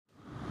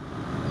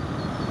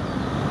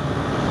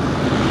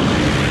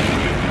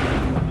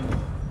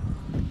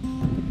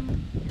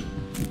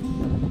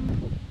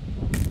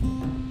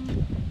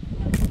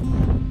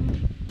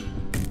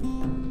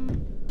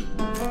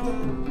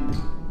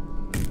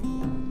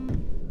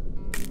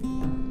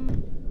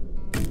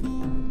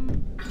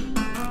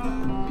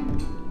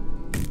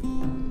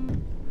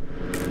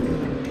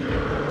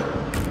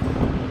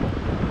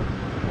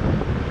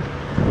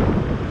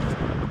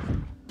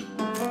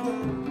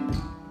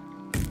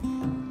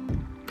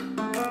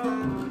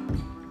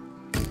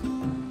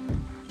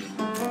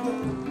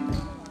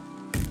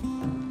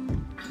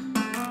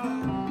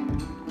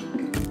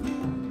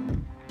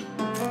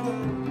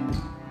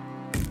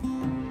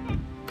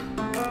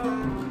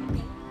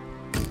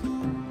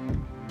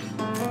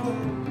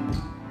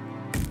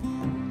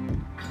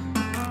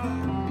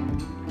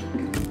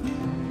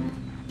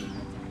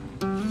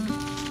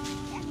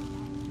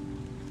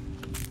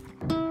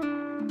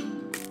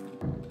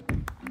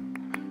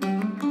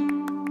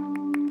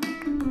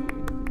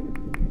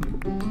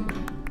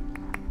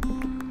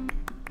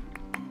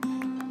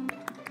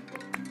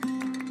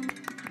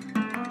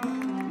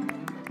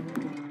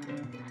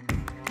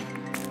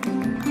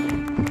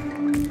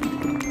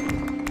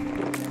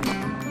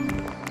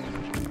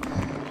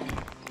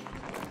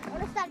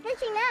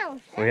now.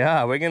 We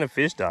are. We're going to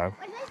fish, Dome.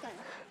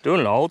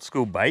 Doing an old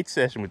school bait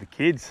session with the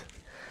kids.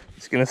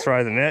 Just going to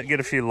throw the net, get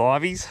a few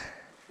liveys.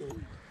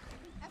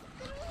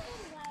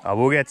 Oh,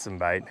 we'll get some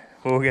bait.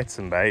 We'll get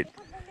some bait.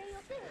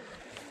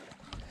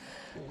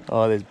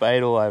 Oh, there's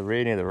bait all over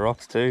here near the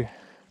rocks too.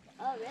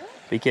 Oh, really?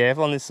 Be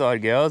careful on this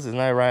side, girls. There's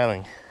no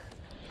railing.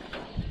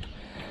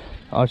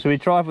 Oh, should we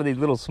try for these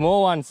little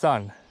small ones,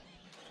 son?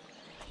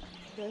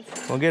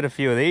 We'll get a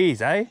few of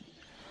these, eh?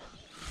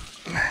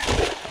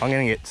 I'm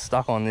going to get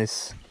stuck on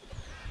this.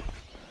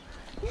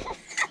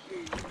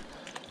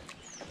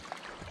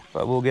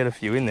 But we'll get a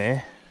few in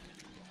there.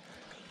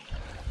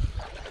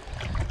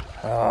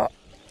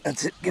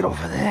 That's it. Get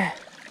off of there.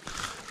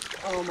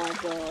 Oh my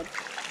God.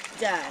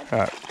 Dad.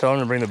 Alright, tell them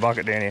to bring the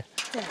bucket down here.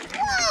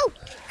 Whoa!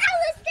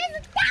 Alice,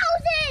 there's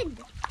 1,000!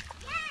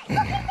 Look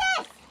at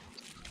this!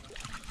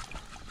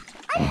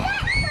 A net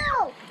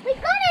We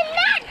got a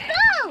net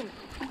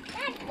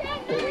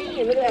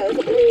Look at that. There's a bream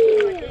right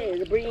there.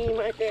 There's a bream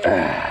right there.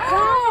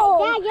 Oh!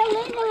 Dad, you're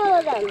losing all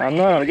of them. I'm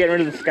not. I'm getting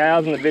rid of the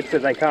scales and the bits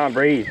that they can't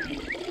breathe.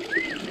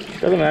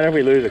 Doesn't matter if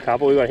we lose a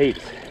couple. We've got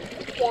heaps.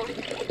 Yeah.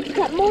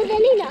 Got more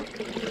than enough.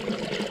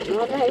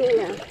 More than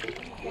enough.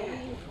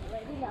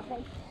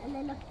 And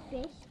then the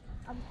fish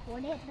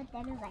caught it, but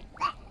then it was like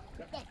that.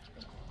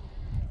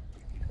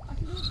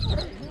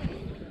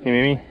 Hey,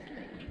 Mimi.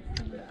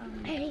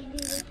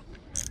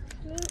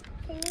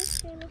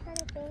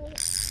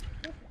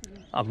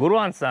 A good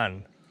one,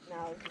 son. No,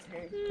 it's just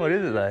herring. What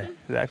is it though? Is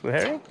it actual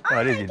herring? Oh,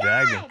 it is. You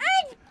dragged him.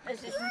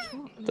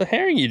 The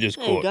herring you just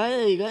caught.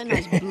 There you go.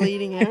 Nice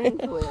bleeding herring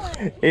for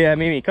you. Yeah,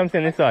 Mimi, come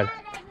stand this side.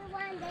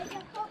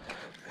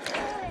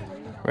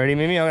 Ready,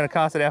 Mimi? I'm going to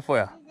cast it out for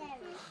you.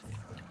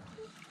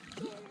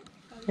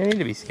 You need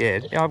to be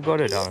scared. Yeah, I've got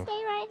it, darling.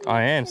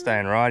 I am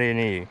staying right here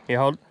near you. Here,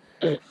 hold.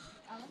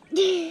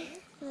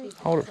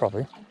 Hold it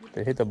properly.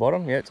 Did it hit the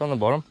bottom? Yeah, it's on the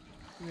bottom.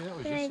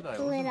 Can I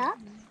pull it up?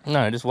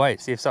 No, just wait.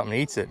 See if something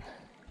eats it.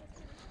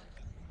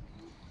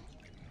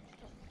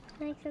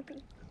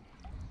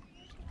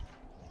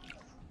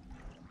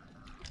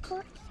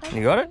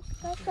 You got it?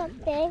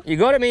 You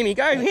got it, Mimi.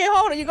 Go. Here,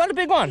 hold it. You got a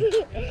big one.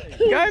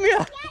 Go,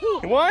 Mila.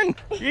 One.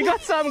 You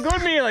got something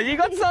good, Mila. You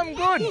got something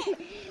good.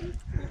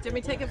 Let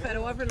me take a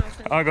photo of it and I'll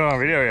send I got on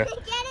video, yeah.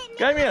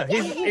 Go, Mila.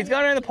 He's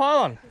going around the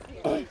pylon.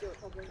 Whoa,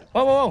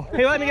 whoa, whoa.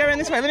 Here, let me go around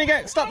this way. Let me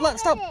go. Stop,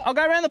 stop. I'll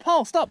go around the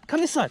pole. Stop. Come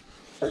this side.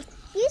 You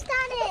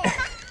started.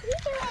 You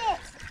do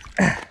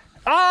it.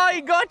 Oh,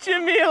 he got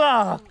you,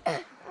 Mila.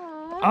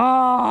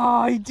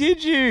 Oh, he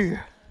did you.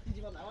 Did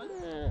you want that one?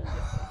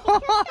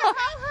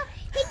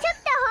 He took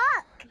the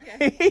hook.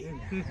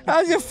 That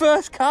was your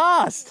first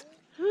cast.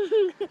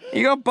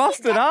 You got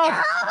busted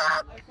up.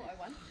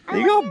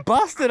 You got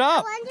busted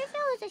up. I wonder if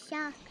it was a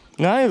shark.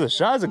 No, it was a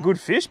shark. It was a good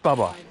fish,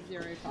 Bubba.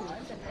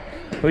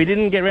 We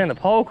didn't get around the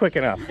pole quick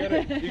enough.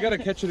 You gotta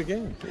catch it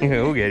again.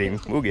 Yeah, we'll get him.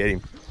 We'll get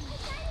him.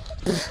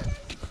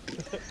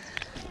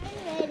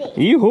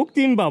 You hooked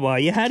him,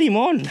 Bubba. You had him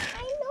on. I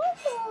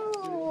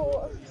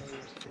know.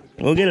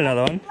 We'll get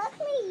another one.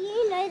 Luckily,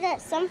 you know that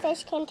some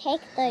fish can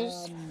take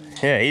those.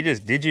 Yeah, he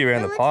just did you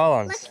around the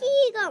pylons. Luckily,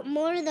 you got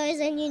more of those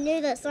and you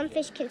knew that some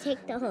fish can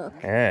take the hook.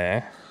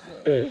 Yeah.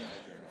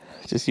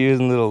 Just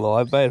using little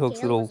live bait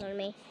hooks, little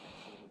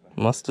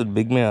mustard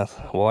big mouth,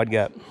 wide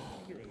gap.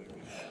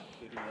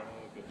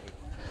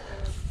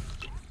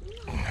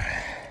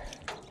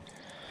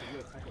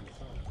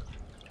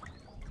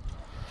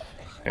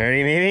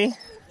 Ready, Mimi?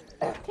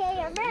 Okay,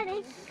 I'm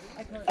ready.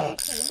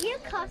 Okay, you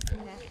cast it.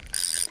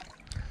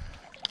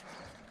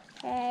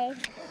 Okay.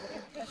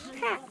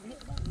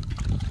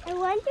 I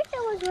wonder if it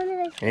was one of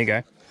those. There you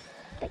go.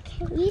 But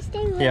can you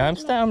stay right Yeah,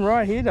 I'm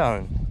right here,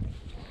 darling.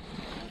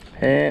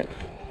 And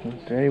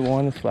ready,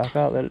 wind the slack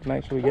up. Let it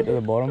make sure we get to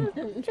the bottom. I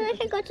feel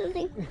like I got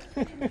something.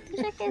 I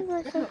feel like I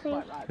got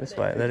something. This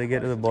way, let it get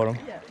to the bottom.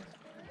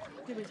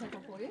 Did we take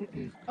one for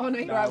you? Oh no,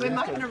 you're right. We're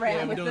mucking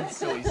around with this.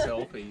 Silly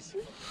selfies.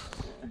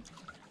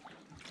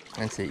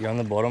 That's it, you're on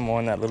the bottom,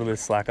 wind that little bit of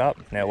slack up.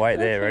 Now wait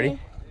there, ready?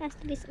 Has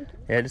to be something.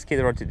 Yeah, just keep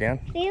the rod tip down.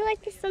 I feel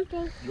like there's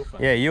something.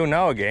 Yeah, you'll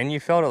know again. You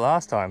felt it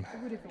last time.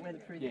 What if it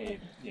went through Yeah.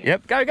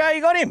 Yep, go, go,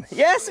 you got him.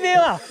 Yes,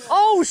 Mila.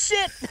 Oh,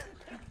 shit.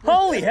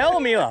 Holy hell,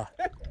 Mila.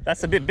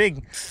 That's a bit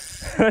big.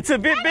 That's a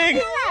bit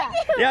big.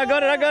 Yeah, I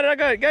got it.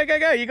 Go, go,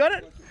 go. You got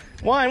it?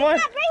 Wine. Bring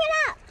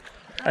it up.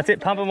 That's it,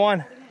 pump and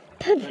wine.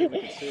 We're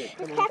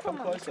not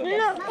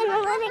gonna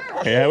let it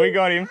go. Yeah, we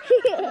got him.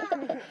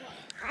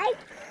 I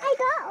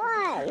got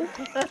one.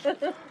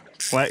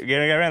 Wait, we're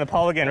gonna go around the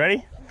pole again,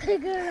 ready? Go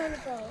around the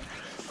pole.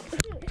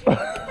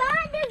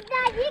 Start this,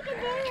 Dad. You can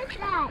do this,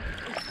 Dad.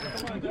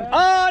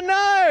 Oh,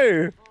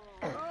 no.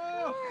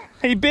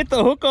 He bit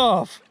the hook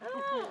off.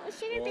 Oh, it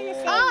should have been the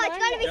same one. It's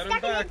going to be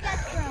stuck in the gut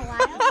for a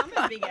while.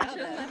 I'm a big out.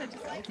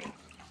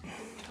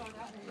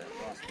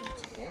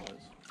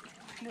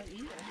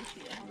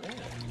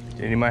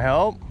 Do you need my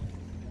help?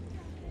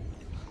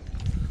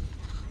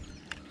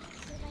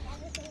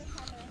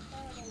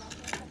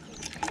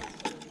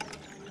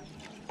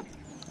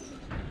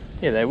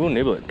 Yeah, they will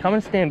nibble it. Come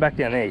and stand back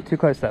down there. You're too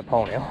close to that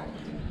pole now.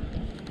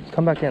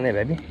 Come back down there,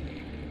 baby.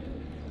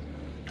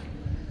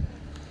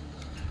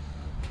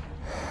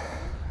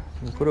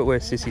 We'll put it where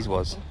Sissy's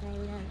was.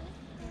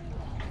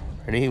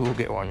 Ready? We'll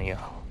get one here.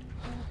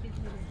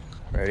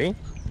 Ready?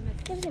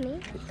 Give it to me.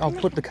 I'll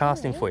put the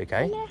cast in for you,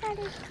 I okay? know how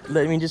to.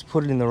 Let me just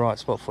put it in the right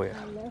spot for you.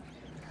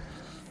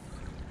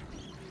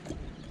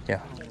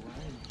 Yeah.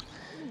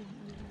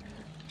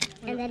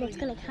 And then it's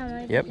gonna come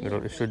over. Yep,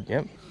 it should,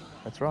 yep.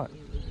 That's right.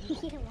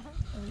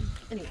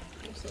 Anyway,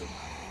 we'll see.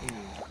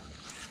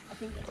 I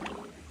think that's,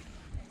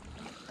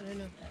 I don't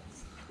know if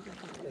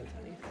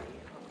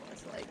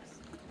that's legs.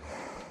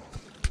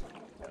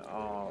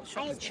 Oh,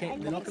 shut the chin.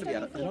 They're not going to be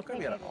able to. They're not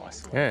going to be able to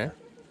isolate. Yeah.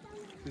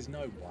 There's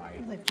no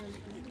way.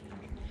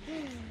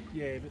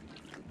 Yeah, but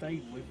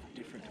they live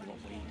different to what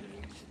we do.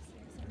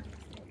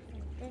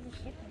 There's a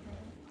ship.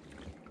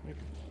 We're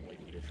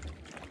completely different.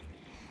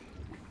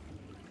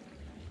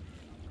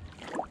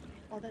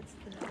 Oh, that's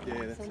the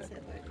Yeah, that's sunset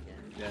it. boat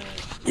again. Yeah.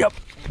 Yep.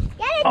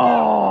 Get it!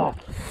 Oh!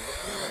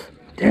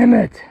 Damn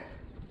it!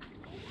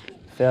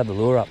 Fouled the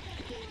lure up.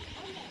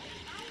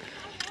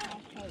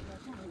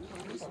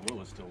 The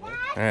lure's still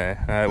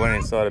there. Yeah, it went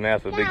inside the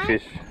mouth of a big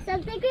fish.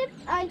 Something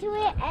gripped onto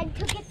it and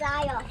took its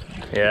eye off.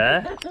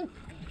 Yeah?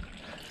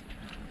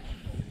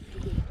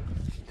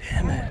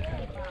 Damn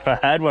it. I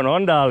had one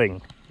on,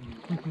 darling.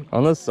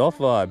 On the soft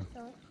vibe.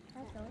 That's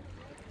all.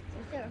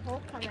 Is there a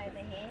hawk come over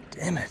here?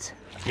 Damn it.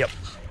 Yep.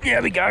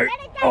 There we go.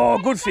 Oh,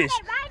 good fish.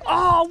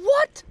 Oh,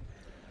 what?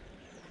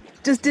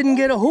 Just didn't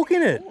get a hook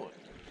in it.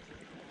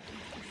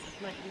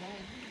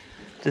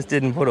 Just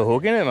didn't put a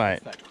hook in it,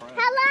 mate. That crab.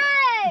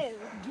 Hello!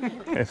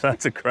 If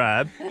that's a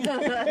crab.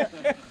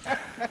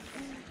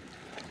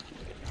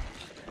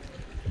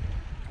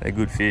 They're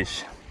good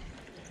fish.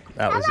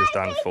 That was just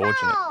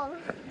unfortunate.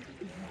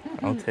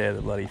 I'll tear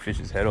the bloody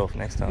fish's head off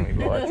next time he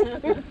bites.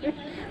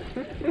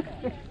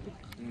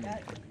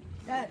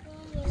 That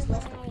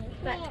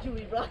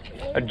Jewy rock.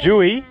 A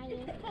Jewy?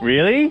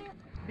 Really?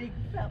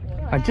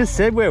 I just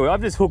said where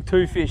I've just hooked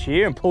 2 fish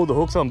here and pulled the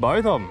hooks on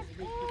both of them.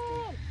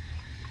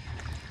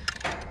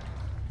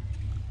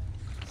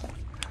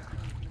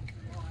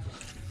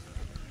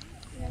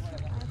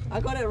 I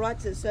got it right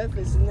to the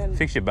surface and then.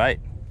 Fix your bait.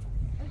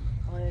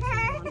 Oh, yeah,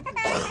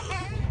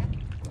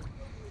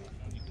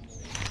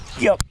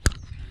 Yep.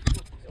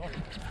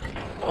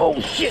 Oh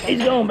shit,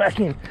 he's going back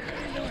in.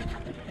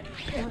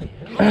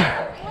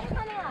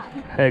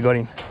 Hey, got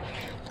him.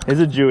 There's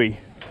a Jewy.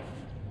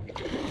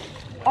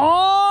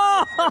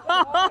 Oh!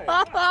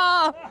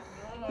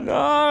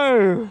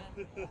 No!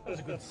 That was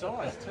a good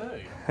size too.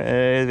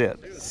 Hey,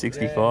 about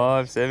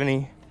 65,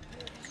 70.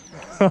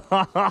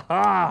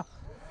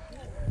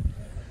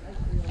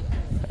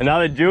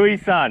 Another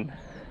Jewy, son.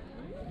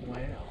 Wow.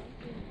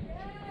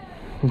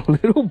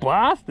 Little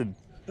bastard.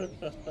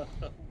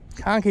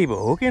 Can't keep a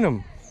hook in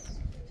him.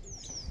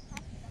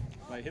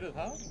 Mate, hit it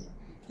hard?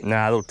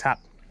 Nah, a little tap.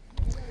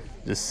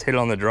 Just hit it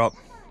on the drop.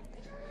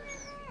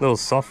 Little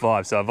soft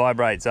vibe, so it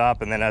vibrates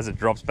up and then as it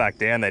drops back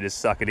down, they just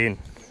suck it in.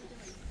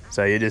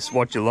 So you just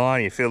watch your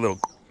line, you feel a little,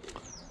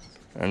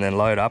 and then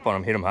load up on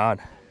them, hit them hard.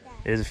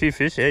 There's a few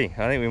fish here.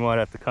 I think we might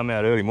have to come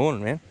out early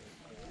morning, man.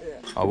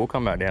 I will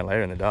come back down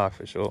later in the dark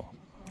for sure.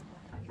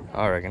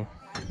 I reckon.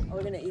 Oh,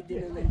 we're gonna eat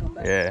dinner and then come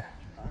back. Yeah.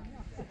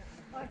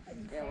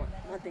 Yeah,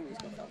 one thing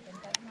just got up.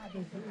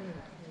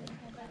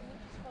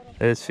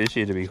 There's fish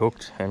here to be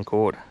hooked and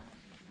caught.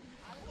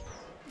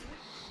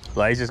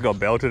 Blaze just got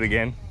belted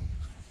again.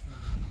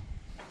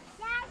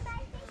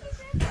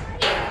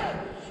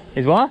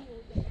 He's what?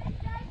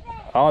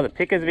 Oh, the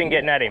picker's been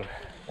getting at him.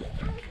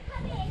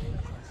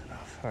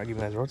 Alright, give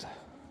me those rods.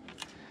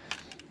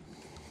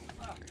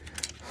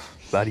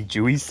 Bloody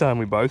Jewy's son,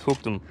 we both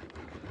hooked them.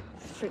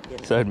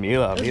 Freaking. So had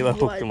Mila. Mila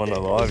hooked them on the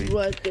livey.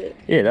 Right there.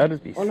 Yeah, that'll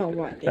just be Oh, no,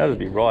 right there. that'll just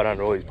be right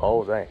under all these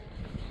poles, eh?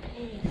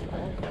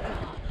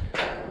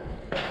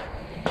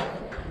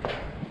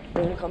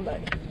 We're gonna come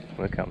back.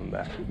 We're coming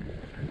back.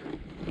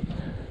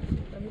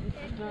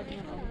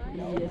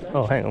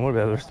 Oh, hang on, what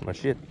about the rest of my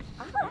shit?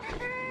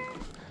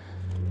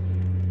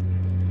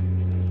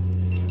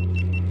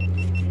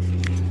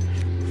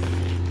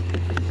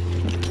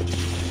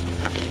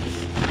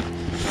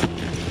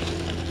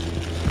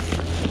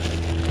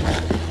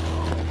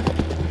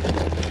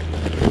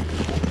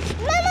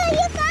 Mama,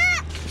 you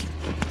got!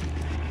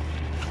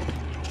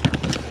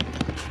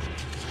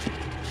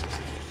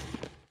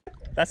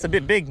 That's a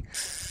bit big.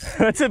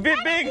 That's a bit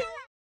big.